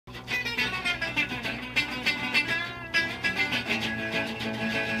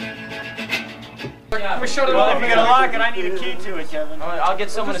Can we shut it off? Well, if you're going to lock it, I need a key to it, Kevin. I'll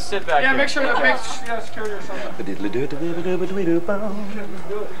get someone to sit back Yeah, here. make sure that makes security or something.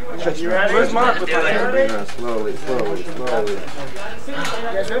 You ready? Where's Mark? Slowly. You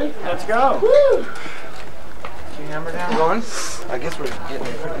guys ready? Let's go. Woo! Can you hammer down? Going? I guess we're getting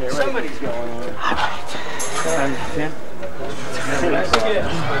ready. Somebody's going. Hi!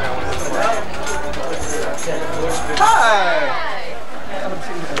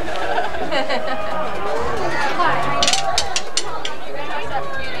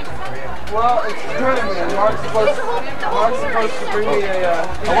 Well, it's a tournament. Mark's supposed to bring me a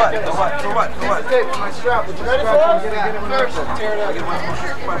what? For what? It's a tape for my strap. It's a strap. I'm gonna get it first. Tear it up.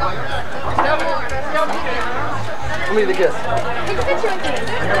 Let me the kiss.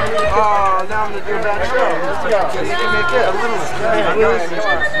 Oh, now I'm gonna do a bad show. Let's go. Give me a kiss.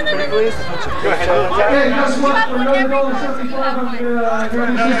 Please. Go ahead. Okay, guess what? We're going to go to 75 here.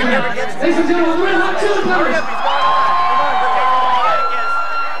 Ladies and gentlemen, we're Hot Chili Peppers.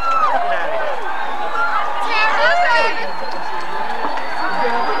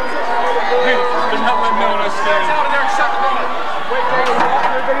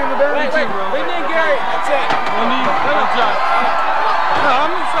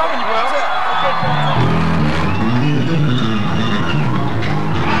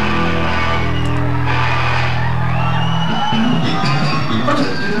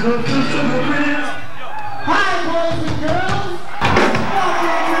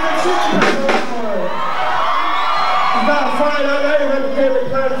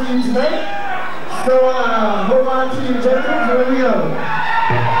 So, hold on to your gentlemen, here we go.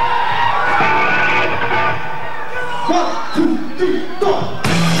 1, 2, 3, 4.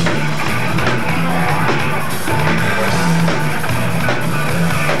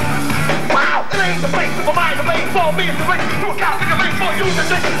 Wow, it ain't the face of my mind, the vein for me, it's the race. You can't think of race for you, the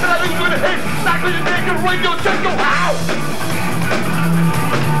thing that I leave you in the head. Like when you take a radio check, go how?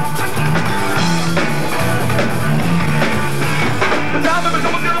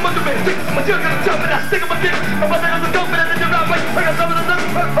 But you're gonna jump and I stick my dick. And my niggas are jumping and then you're not waiting. I got some of the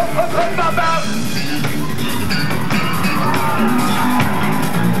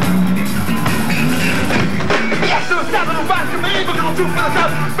yes, there's a sound of the rock to me, but it'll do for the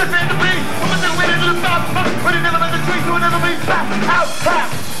south. Especially in the beat, I'm a little way into the mouth. But it never let the tree to another beat. Back, out, back.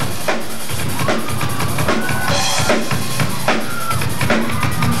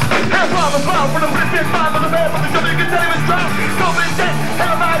 I'm a clown for the rich and fine for the man, but the somebody can tell him it's drowned. Nobody's dead,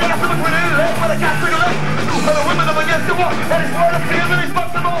 everybody has to look when it is, but I can't figure out. 200 women up against the wall, and he's word of fear, and he's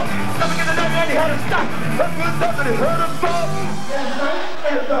fucked them all. Never get the night, and he had to stop. That's what it's done, and he heard him fall. That's right,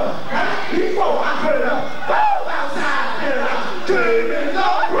 and the people, I put it up. Go outside, get it out. Dreaming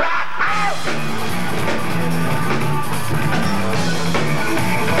on rock out.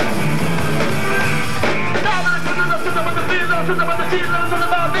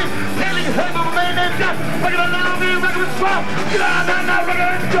 Hey, my man, named Jack. Look at the little me, record with swap. Get on that now,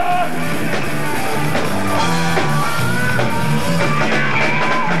 record and talk.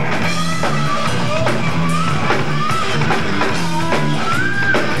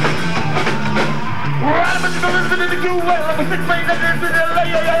 Right, but you know this is in the new way. Let me explain that this is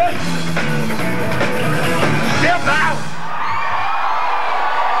LA. Step out.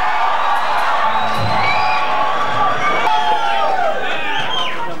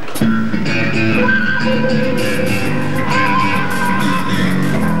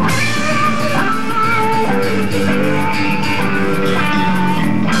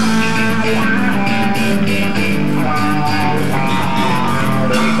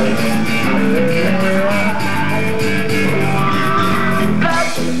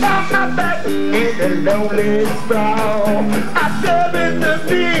 Lonely sprawl. I step in the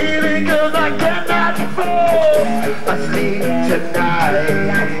feeling cause I cannot fall asleep tonight.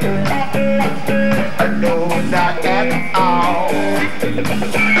 No, not at all.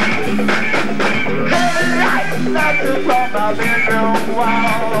 Headlights like the from my bedroom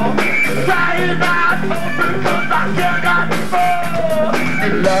wall. Crying out open cause I cannot fall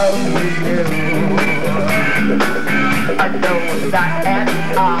in love with you. I know not at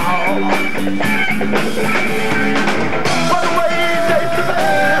all. What a way it takes to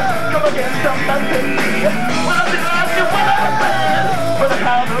bear. Come against something. When I think I you what I said. But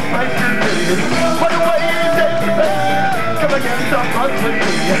how the place to be. What a way it takes to bear. Come against something.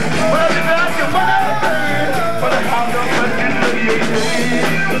 When I think I you what I said. But how the place to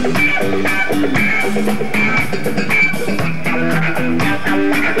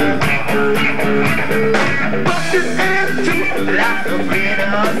like a bit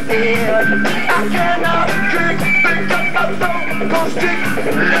of sin. I cannot drink because I'm so Gonna stick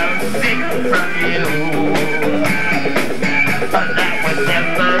love sick from you, but that would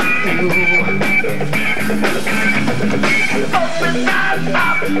never do. Open my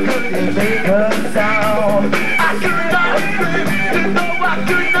mouth, couldn't make a sound. I could not scream, you know I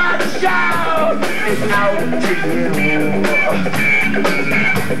could not shout. It's out to you,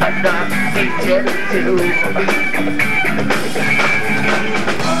 I'm not agent too.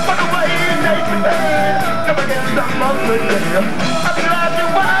 But the way you take me, come against the monster, I'm glad you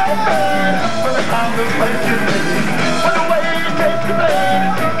were there, for the time to place you me. But the way you take me,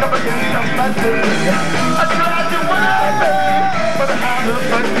 come against the monster, I'm glad you were there, for the time to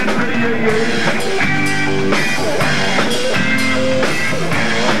place you me.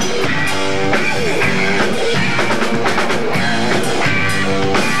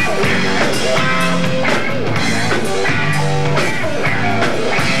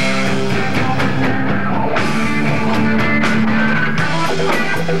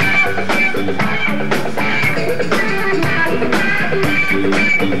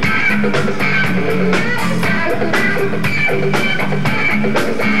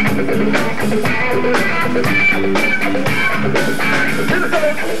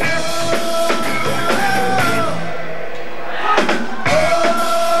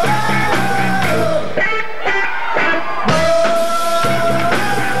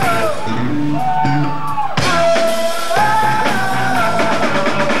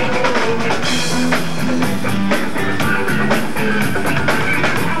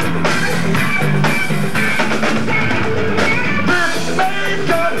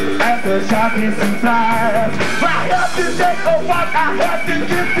 Shopping supplies. I have to take a walk, I have to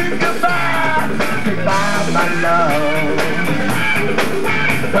kiss you goodbye. Goodbye, my love,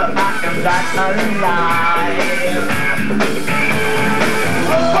 but I am not alive.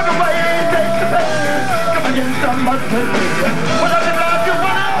 Walk away and take the pain, come against some monster. When I'm in love, you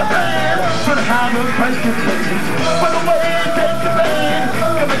want to say, but I have no question. Walk away and take the pain,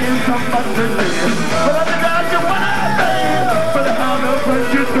 come against some monster. When I'm in love, you want to say, but I have no question.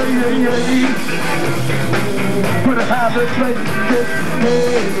 But I have a place to stay.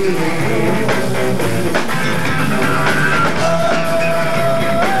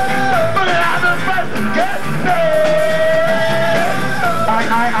 But I have a place to get paid.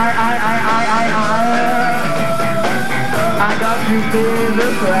 I got you in the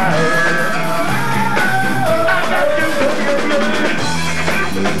crowd. I got you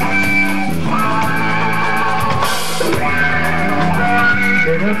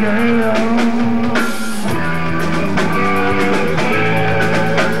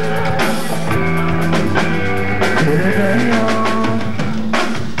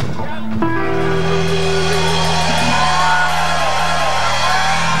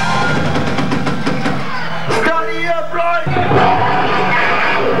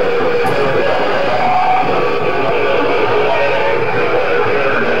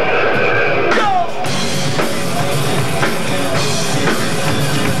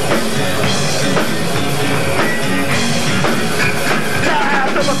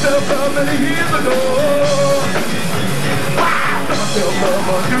many years ago. Wow, myself,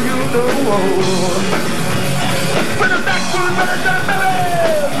 mama, do you know? When the backwards, when it's done, baby.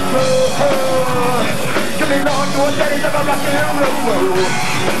 Come in on, your daddy's ever rock and roll.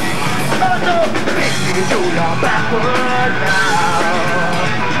 Oh no, take me to your backward now.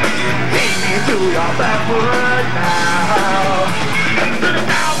 Take me to your backward now. Put it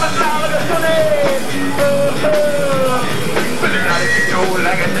down, but now look at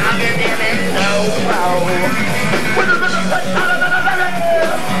like a nugget in it, no. With a little touch out of the belly.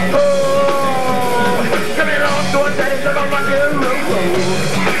 Oh, come here on, don't say it's a rock and roll.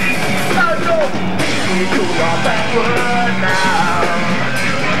 Oh no, take me to your backward now.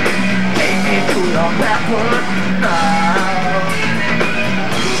 Take me to your backward now.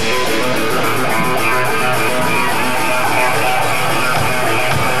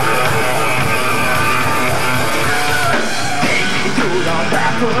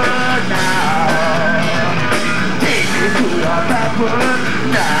 Backward now. Take me to your backward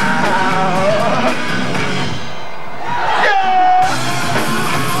now. Yeah!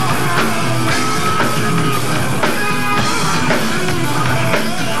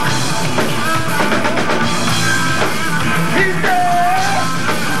 He's there!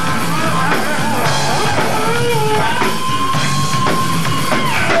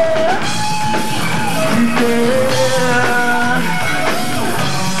 Yeah! He's there!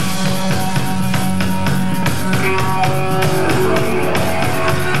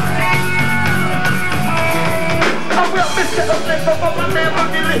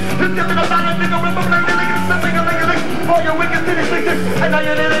 For your wicked city slickers, and now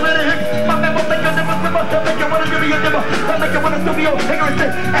you're really, really hip. My man will make a difference with myself, make you wanna give me a dimmer. I'll make you wanna still be old, ignorant,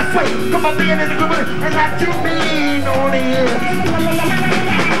 that's right. Come on, being in the group, and not you mean on it.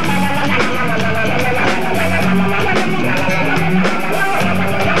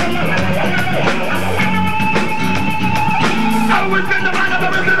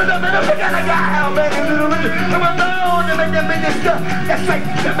 That's right,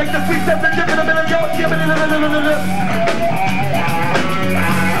 that makes the sweet stuff and dip in the middle of your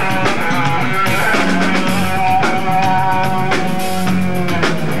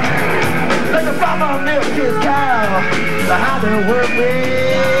like a farmer milk his cow, the how they work with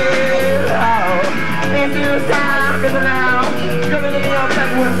in due time, is now, coming in your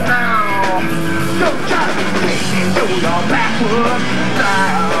backwards now. Don't try to take me to your backwards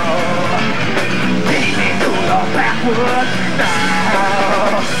now. Take me to your backwards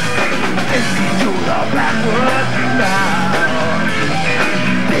now. Take me to your backwards now.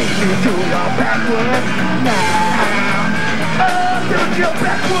 Take me to your backwards now. Oh, to your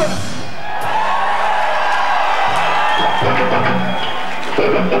backwards.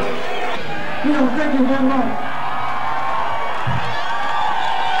 Thank you very much.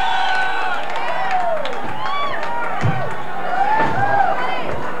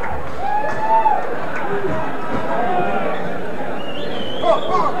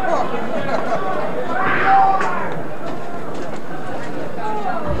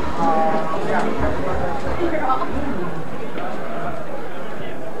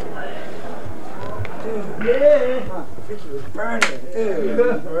 Yeah, I think he was burning.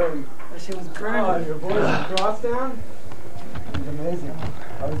 Ew. That shit was burning. Oh, your voice was crossed down? It was amazing.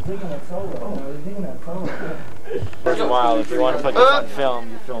 I was digging that solo. Once in a while, if you want to put this on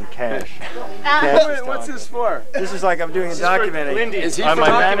film, you film Cash. Cash What's this for? This is like I'm doing a documentary Is he on from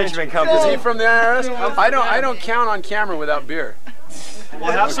my management company. Is he from the IRS? I don't count on camera without beer.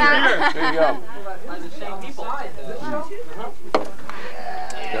 Well, have some beer. There you go.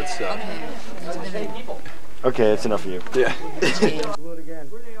 That's Okay, that's enough of you. Yeah.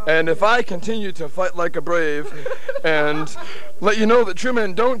 And if I continue to fight like a brave and let you know that true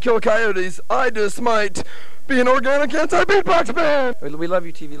men don't kill coyotes, I just might be an organic anti-beatbox band. We love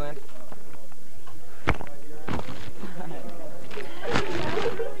you, TV Land.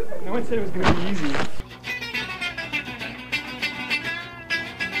 No one said it was going to be easy.